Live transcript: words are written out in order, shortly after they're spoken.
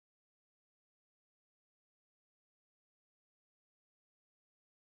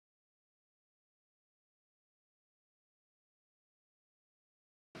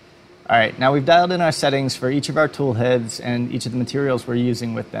All right, now we've dialed in our settings for each of our tool heads and each of the materials we're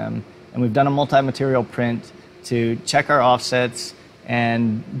using with them. And we've done a multi-material print to check our offsets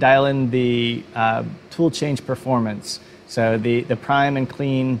and dial in the tool change performance. So the prime and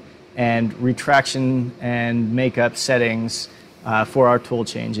clean and retraction and makeup settings for our tool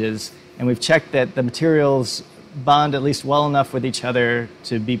changes. And we've checked that the materials bond at least well enough with each other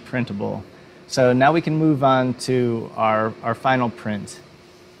to be printable. So now we can move on to our final print.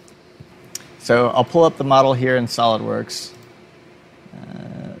 So I'll pull up the model here in Solidworks.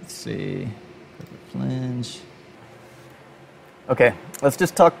 Let's see, flange. Okay, let's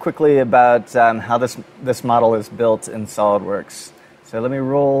just talk quickly about how this model is built in Solidworks. So let me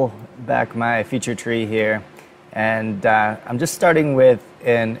roll back my feature tree here. And I'm just starting with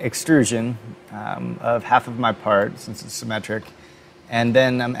an extrusion of half of my part, since it's symmetric. And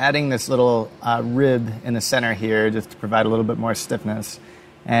then I'm adding this little rib in the center here just to provide a little bit more stiffness.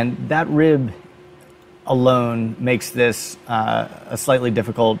 And that rib alone makes this a slightly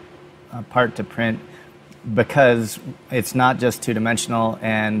difficult part to print because it's not just two-dimensional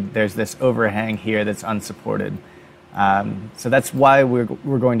and there's this overhang here that's unsupported. So that's why we're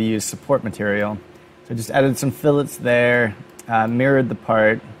going to use support material. So just added some fillets there, mirrored the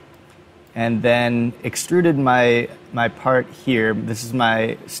part, and then extruded my part here. This is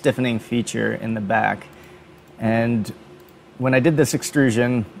my stiffening feature in the back. And when I did this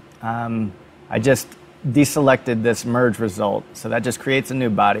extrusion, I just deselected this merge result. So that just creates a new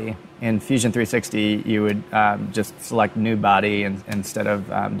body. In Fusion 360, you would just select new body instead of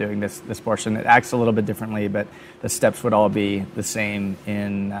doing this portion. It acts a little bit differently, but the steps would all be the same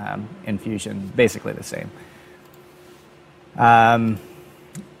in Fusion, basically the same.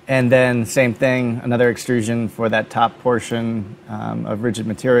 And then same thing, another extrusion for that top portion of rigid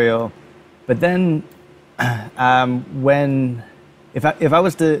material. But then if I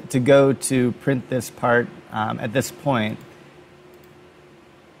was to go to print this part at this point,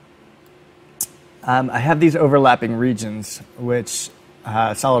 I have these overlapping regions, which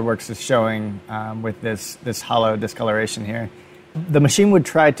Solidworks is showing with this hollow discoloration here. The machine would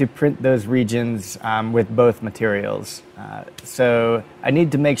try to print those regions with both materials. So I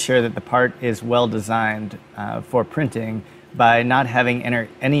need to make sure that the part is well designed for printing by not having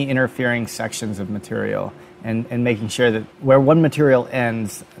any interfering sections of material and making sure that where one material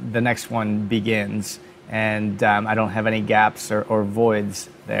ends, the next one begins, and I don't have any gaps or voids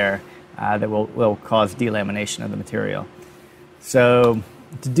there that will cause delamination of the material. So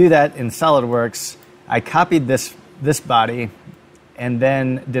to do that in Solidworks, I copied this body and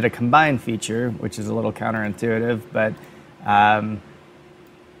then did a combine feature, which is a little counterintuitive, but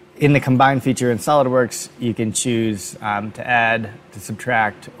in the combine feature in Solidworks, you can choose to add, to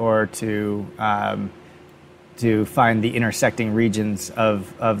subtract, or to find the intersecting regions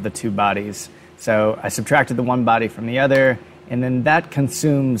of the two bodies. So I subtracted the one body from the other, and then that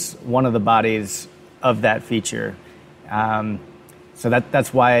consumes one of the bodies of that feature. So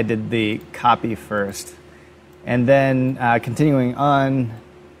that's why I did the copy first. And then continuing on,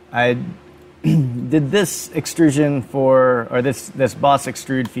 I did this extrusion or this boss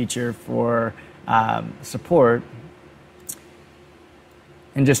extrude feature for support,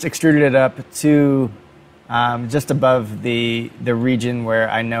 and just extruded it up to just above the region where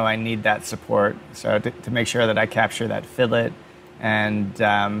I know I need that support. So to make sure that I capture that fillet and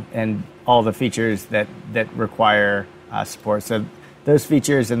all the features that require support. So those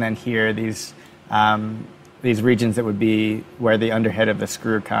features, and then here these regions that would be where the underhead of the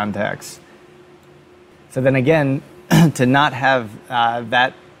screw contacts. So then again, to not have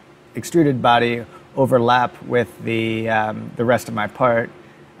that extruded body overlap with the rest of my part,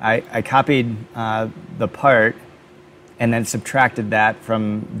 I copied the part and then subtracted that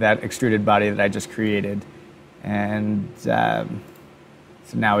from that extruded body that I just created. And so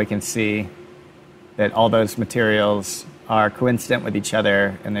now we can see that all those materials are coincident with each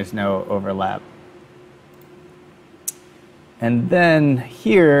other and there's no overlap. And then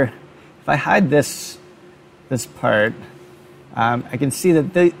here, if I hide this part, I can see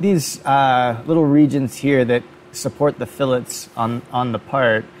that these little regions here that support the fillets on the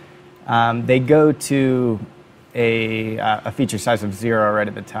part, they go to a feature size of 0 right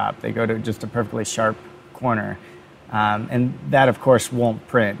at the top. They go to just a perfectly sharp corner. And that, of course, won't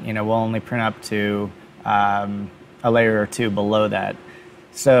print. We'll only print up to a layer or two below that.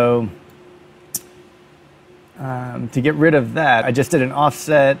 So to get rid of that, I just did an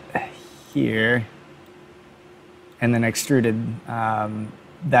offset here and then extruded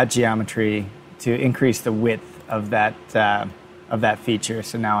that geometry to increase the width of that feature.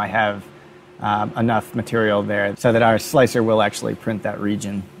 So now I have enough material there so that our slicer will actually print that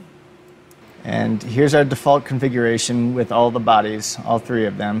region. And here's our default configuration with all the bodies, all three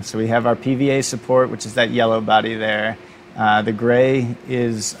of them. So we have our PVA support, which is that yellow body there. The gray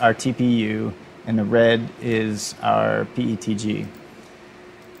is our TPU, and the red is our PETG.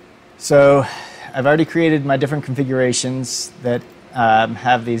 So I've already created my different configurations that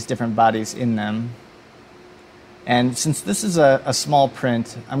have these different bodies in them. And since this is a small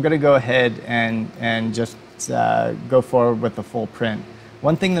print, I'm going to go ahead and just go forward with the full print.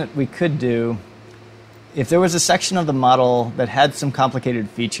 One thing that we could do, if there was a section of the model that had some complicated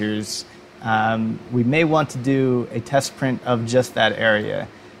features, we may want to do a test print of just that area.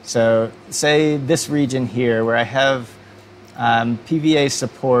 So say this region here where I have PVA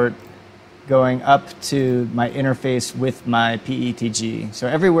support going up to my interface with my PETG. So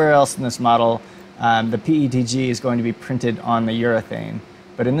everywhere else in this model, the PETG is going to be printed on the urethane.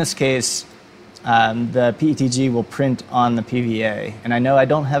 But in this case, the PETG will print on the PVA. And I know I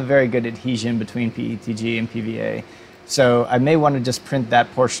don't have very good adhesion between PETG and PVA, so I may want to just print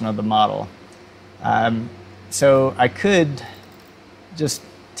that portion of the model. So I could just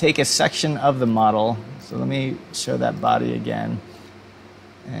take a section of the model. So let me show that body again.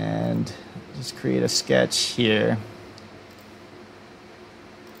 And just create a sketch here.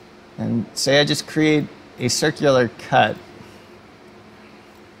 And say I just create a circular cut.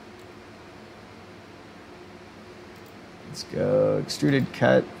 Let's go extruded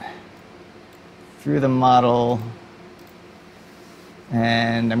cut through the model,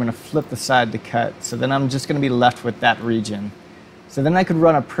 and I'm going to flip the side to cut. So then I'm just going to be left with that region. So then I could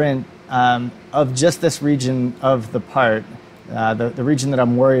run a print of just this region of the part, the region that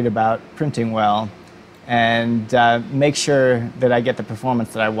I'm worried about printing well, and make sure that I get the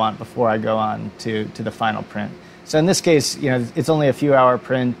performance that I want before I go on to the final print. So in this case, it's only a few hour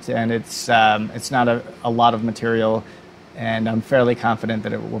print, and it's not a lot of material, and I'm fairly confident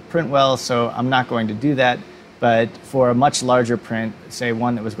that it will print well, so I'm not going to do that. But for a much larger print, say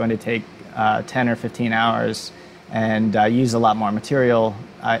one that was going to take 10 or 15 hours and use a lot more material,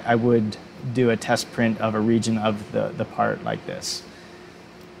 I would do a test print of a region of the part like this.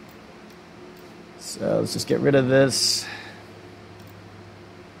 So let's just get rid of this.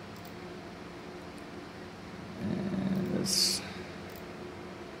 And this.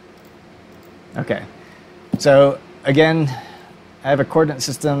 Okay. So again, I have a coordinate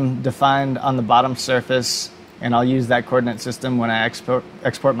system defined on the bottom surface, and I'll use that coordinate system when I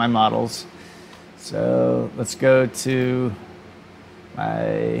export my models. So let's go to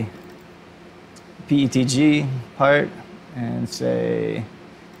my PETG part and say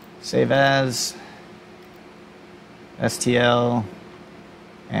save as STL,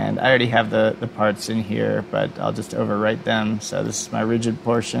 and I already have the parts in here, but I'll just overwrite them. So this is my rigid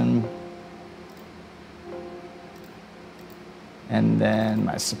portion, and then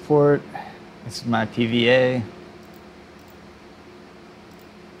my support, this is my PVA.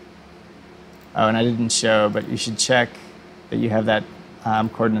 Oh, and I didn't show, but you should check that you have that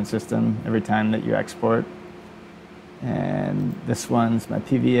coordinate system every time that you export. And this one's my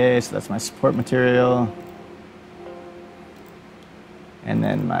PVA, so that's my support material. And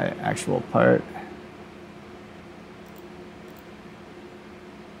then my actual part.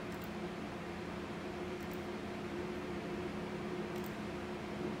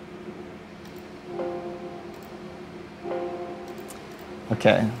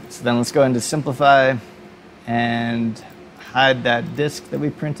 Okay, so then let's go into Simplify and hide that disk that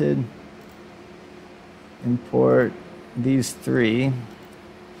we printed. Import these three.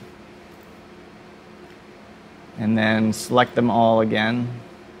 And then select them all again.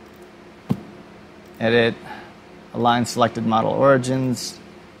 Edit, align selected model origins.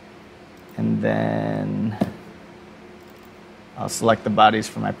 And then I'll select the bodies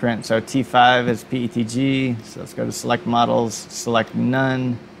for my print. So T5 is PETG, so let's go to select models, select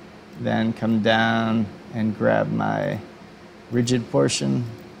none, then come down and grab my rigid portion,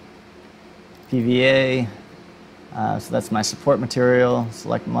 PVA, so that's my support material,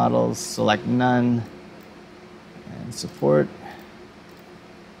 select models, select none, and support,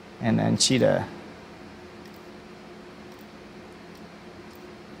 and then Cheetah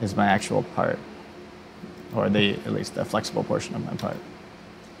is my actual part, or at least the flexible portion of my part.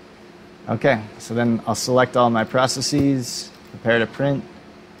 Okay, so then I'll select all my processes, prepare to print.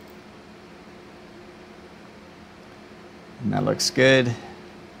 And that looks good.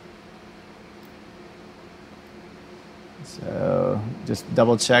 So just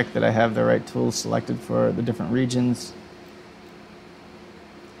double check that I have the right tools selected for the different regions.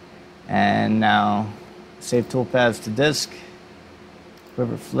 And now save toolpaths to disk,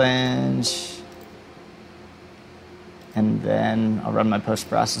 quiver flange, and then I'll run my post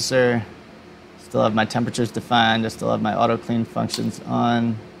processor. Still have my temperatures defined. I still have my auto clean functions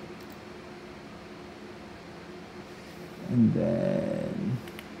on. And then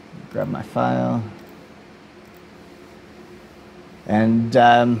grab my file. And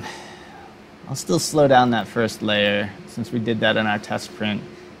I'll still slow down that first layer since we did that in our test print.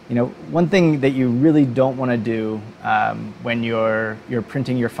 You know, one thing that you really don't want to do when you're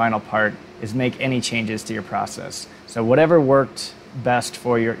printing your final part is make any changes to your process. So whatever worked best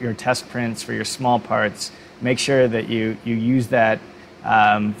for your test prints, for your small parts, make sure that you use that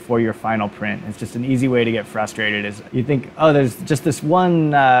for your final print. It's just an easy way to get frustrated is you think, oh, there's just this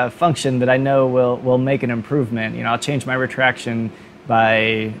one function that I know will make an improvement. You know, I'll change my retraction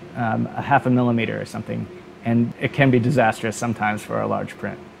by a half a millimeter or something. And it can be disastrous sometimes for a large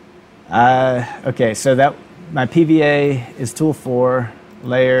print. Okay, so that my PVA is tool 4,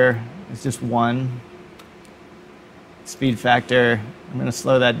 layer is just 1. Speed factor, I'm going to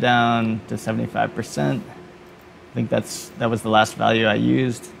slow that down to 75%. I think that was the last value I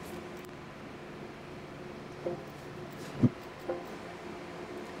used.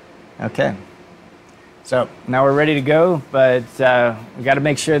 Okay, so now we're ready to go, but we got to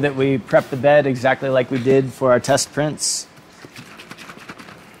make sure that we prep the bed exactly like we did for our test prints.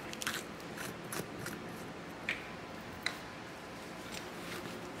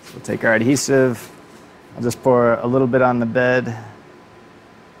 So we'll take our adhesive. I'll just pour a little bit on the bed,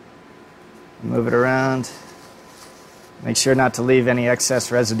 move it around. Make sure not to leave any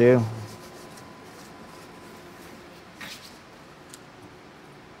excess residue.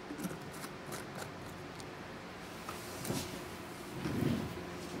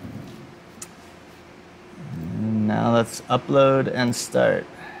 And now let's upload and start.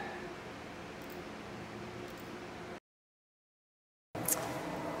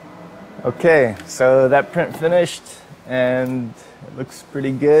 Okay, so that print finished and it looks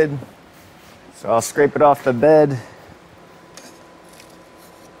pretty good. So I'll scrape it off the bed.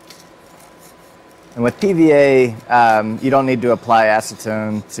 And with PVA, you don't need to apply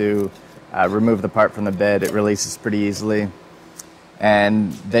acetone to remove the part from the bed. It releases pretty easily.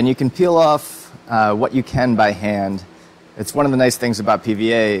 And then you can peel off what you can by hand. It's one of the nice things about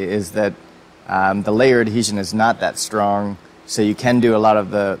PVA is that the layer adhesion is not that strong. So you can do a lot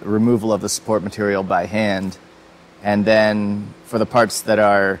of the removal of the support material by hand. And then for the parts that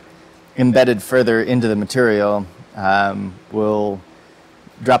are embedded further into the material, we'll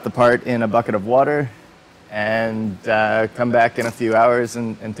drop the part in a bucket of water and come back in a few hours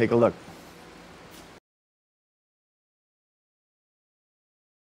and take a look.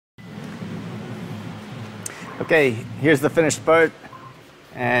 Okay, here's the finished part.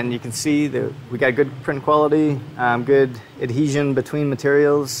 And you can see that we got good print quality, good adhesion between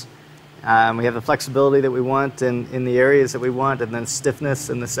materials. We have the flexibility that we want in the areas that we want, and then stiffness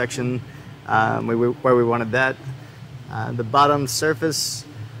in the section where we wanted that. The bottom surface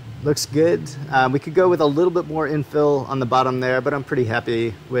looks good. We could go with a little bit more infill on the bottom there, but I'm pretty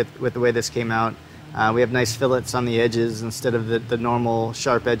happy with the way this came out. We have nice fillets on the edges instead of the normal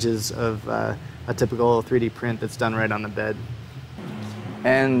sharp edges of a typical 3D print that's done right on the bed.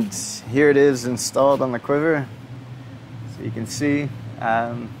 And here it is installed on the quiver. So you can see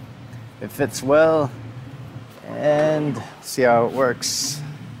it fits well, and see how it works.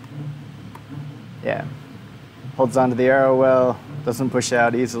 Yeah, holds onto the arrow well, doesn't push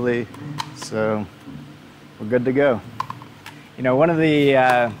out easily, so we're good to go. You know, one of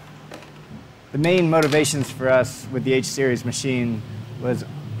the main motivations for us with the H-Series machine was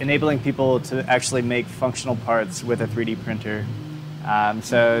enabling people to actually make functional parts with a 3D printer.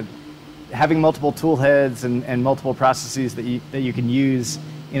 So having multiple tool heads and multiple processes that you can use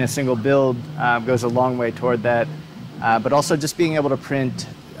in a single build goes a long way toward that. But also just being able to print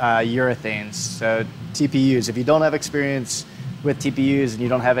urethanes, so TPUs. If you don't have experience with TPUs and you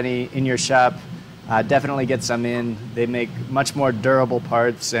don't have any in your shop, definitely get some in. They make much more durable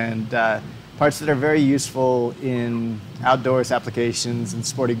parts and parts that are very useful in outdoors applications and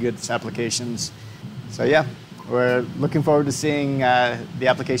sporty goods applications. So yeah. We're looking forward to seeing the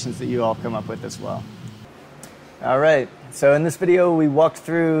applications that you all come up with as well. All right, so in this video we walked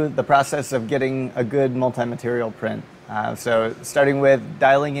through the process of getting a good multi-material print. So starting with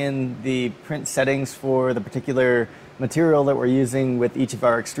dialing in the print settings for the particular material that we're using with each of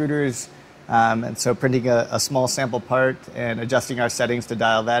our extruders. And so printing a small sample part and adjusting our settings to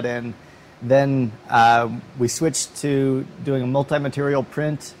dial that in. Then we switched to doing a multi-material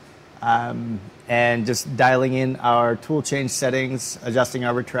print and just dialing in our tool change settings, adjusting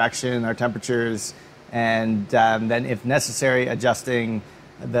our retraction, our temperatures, and then if necessary, adjusting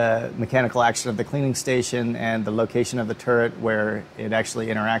the mechanical action of the cleaning station and the location of the turret where it actually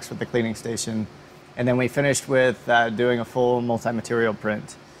interacts with the cleaning station. and then we finished with doing a full multi-material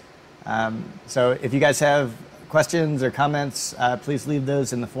print. So if you guys have questions or comments, please leave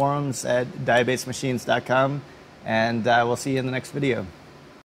those in the forums at diabasemachines.com, and we'll see you in the next video.